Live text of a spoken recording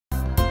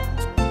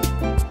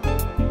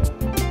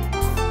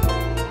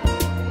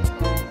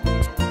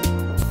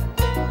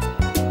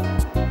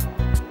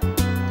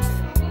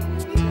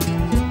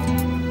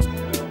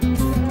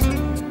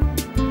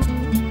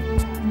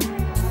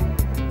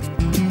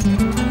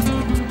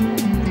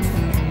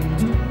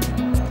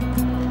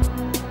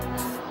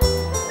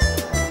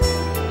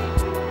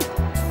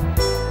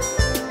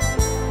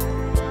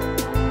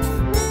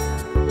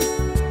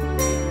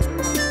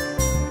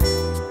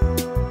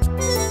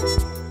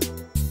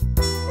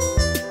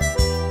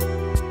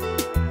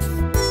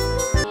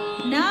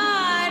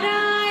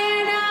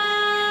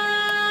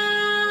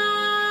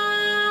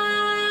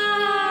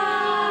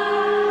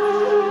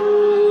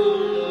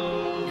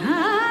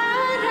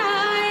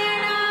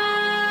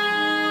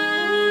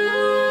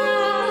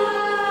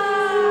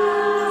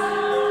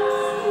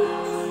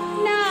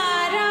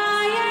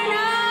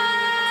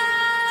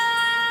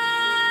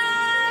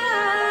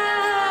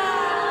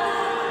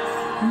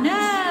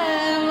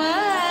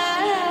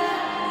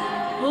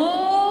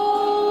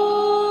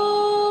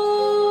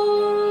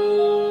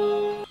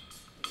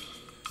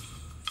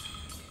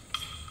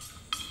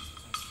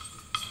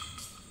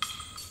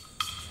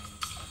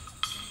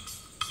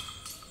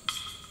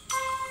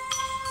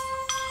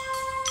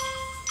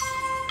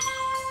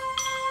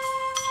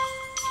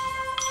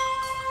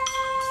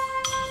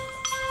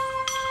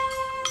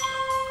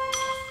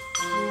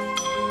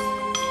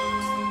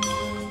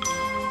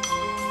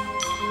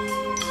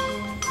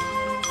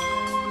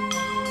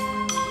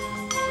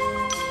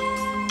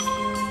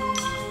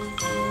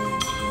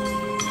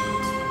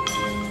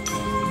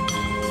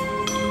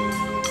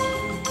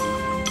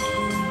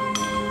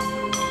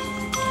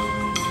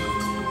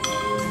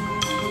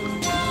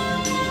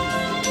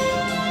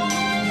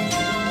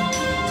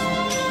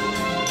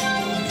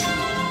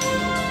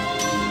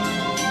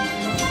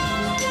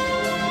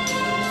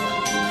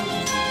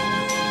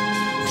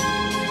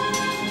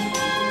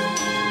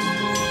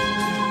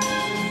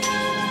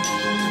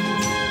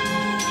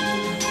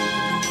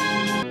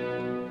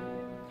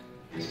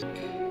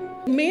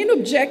main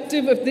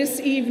objective of this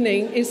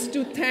evening is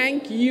to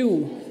thank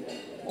you,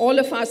 all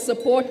of our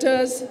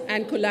supporters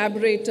and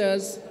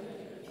collaborators,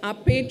 our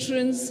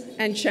patrons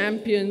and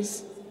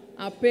champions,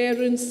 our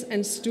parents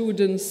and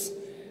students,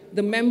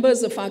 the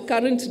members of our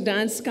current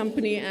dance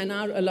company and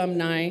our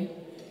alumni.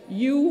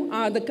 You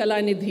are the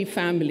Kalanidhi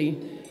family,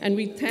 and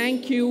we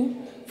thank you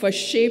for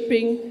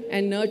shaping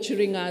and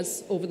nurturing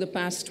us over the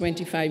past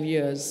 25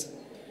 years.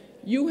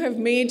 You have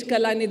made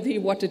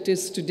Kalanidhi what it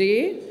is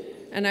today,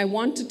 and I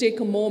want to take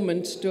a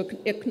moment to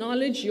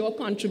acknowledge your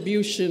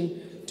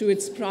contribution to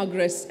its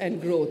progress and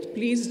growth.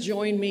 Please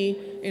join me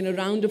in a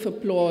round of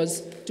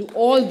applause to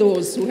all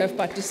those who have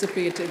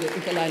participated in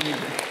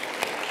Kalanidhi.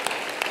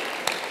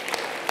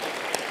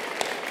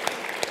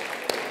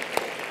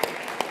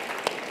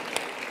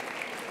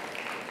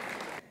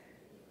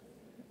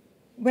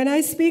 When I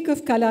speak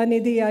of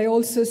Kalanidhi, I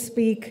also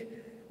speak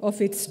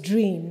of its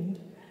dream.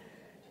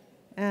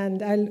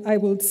 And I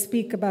will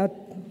speak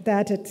about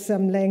that at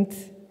some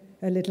length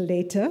a little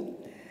later.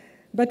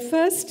 But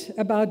first,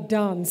 about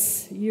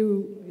dance.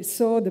 You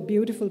saw the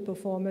beautiful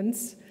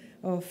performance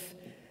of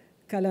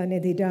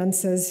Kalanidhi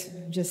dancers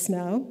just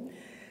now.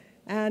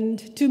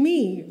 And to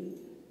me,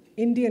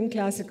 Indian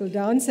classical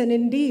dance, and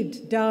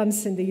indeed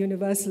dance in the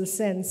universal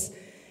sense,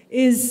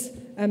 is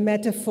a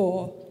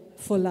metaphor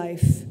for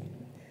life.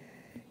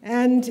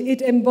 And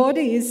it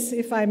embodies,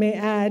 if I may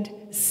add,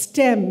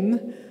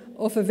 STEM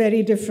of a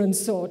very different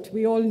sort.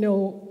 We all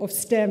know of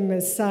STEM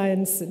as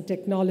science and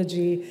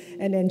technology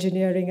and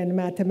engineering and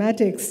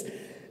mathematics,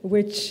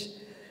 which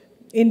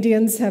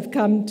Indians have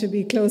come to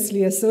be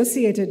closely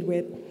associated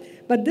with.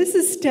 But this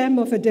is STEM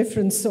of a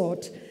different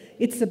sort.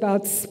 It's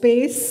about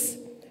space,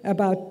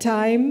 about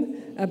time,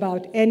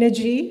 about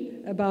energy,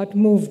 about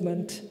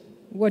movement,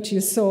 what you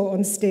saw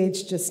on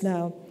stage just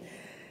now.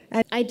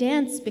 And I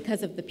dance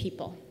because of the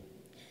people.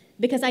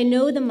 Because I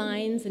know the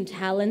minds and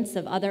talents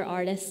of other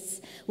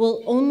artists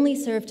will only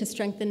serve to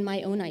strengthen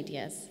my own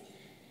ideas,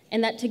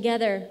 and that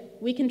together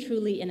we can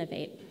truly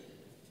innovate.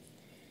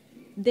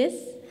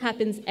 This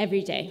happens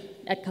every day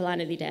at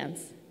Kalanidhi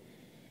Dance.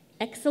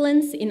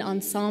 Excellence in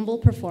ensemble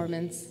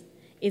performance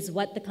is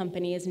what the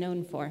company is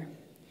known for.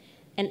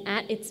 And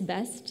at its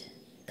best,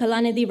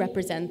 Kalanidhi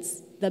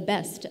represents the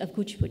best of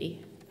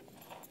Kuchipudi.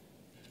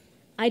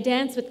 I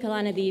dance with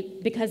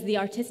Kalanidhi because the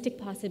artistic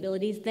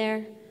possibilities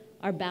there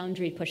are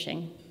boundary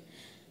pushing.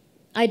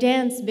 I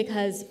dance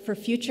because for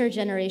future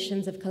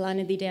generations of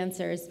Kalanidhi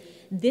dancers,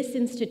 this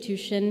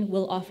institution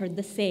will offer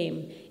the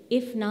same,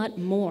 if not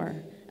more,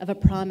 of a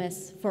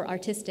promise for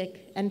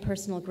artistic and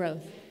personal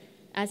growth,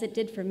 as it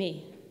did for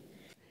me.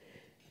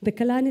 The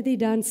Kalanidhi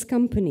Dance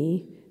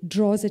Company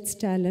draws its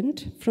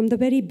talent from the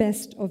very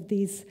best of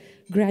these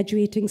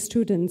graduating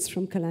students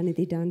from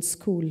Kalanidhi Dance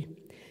School,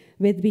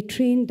 where we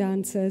train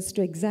dancers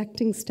to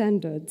exacting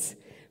standards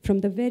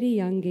from the very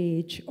young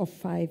age of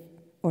 5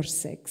 or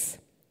 6.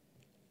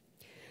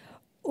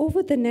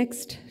 Over the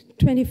next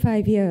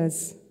 25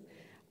 years,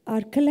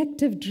 our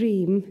collective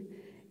dream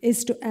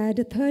is to add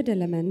a third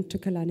element to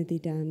Kalanidhi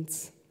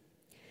Dance,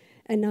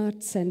 an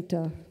art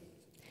center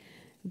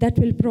that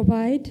will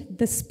provide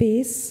the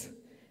space,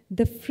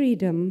 the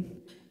freedom,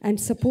 and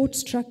support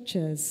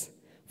structures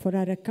for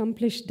our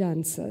accomplished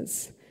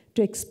dancers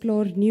to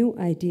explore new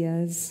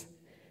ideas,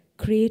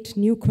 create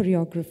new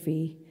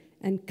choreography,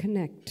 and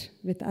connect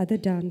with other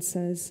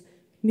dancers,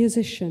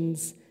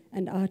 musicians,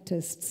 and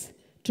artists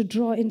to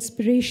draw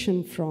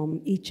inspiration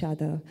from each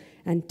other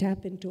and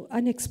tap into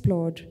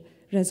unexplored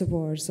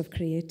reservoirs of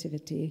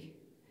creativity.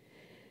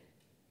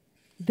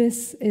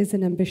 This is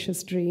an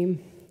ambitious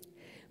dream,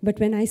 but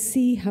when I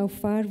see how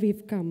far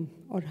we've come,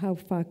 or how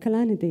far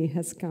Kalanidhi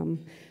has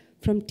come,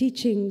 from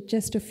teaching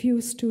just a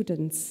few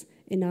students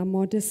in our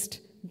modest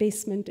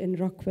basement in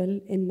Rockville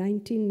in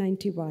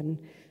 1991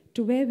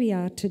 to where we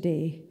are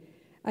today,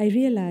 I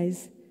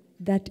realize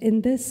that in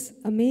this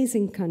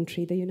amazing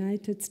country, the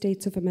United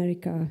States of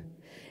America,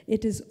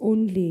 it is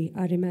only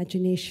our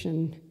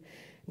imagination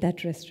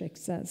that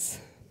restricts us.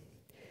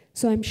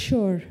 So I'm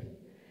sure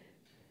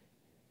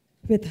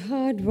with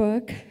hard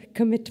work,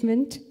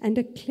 commitment, and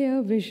a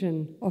clear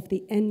vision of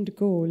the end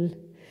goal,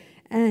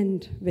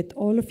 and with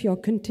all of your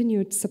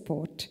continued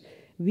support,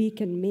 we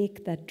can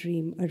make that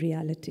dream a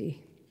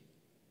reality.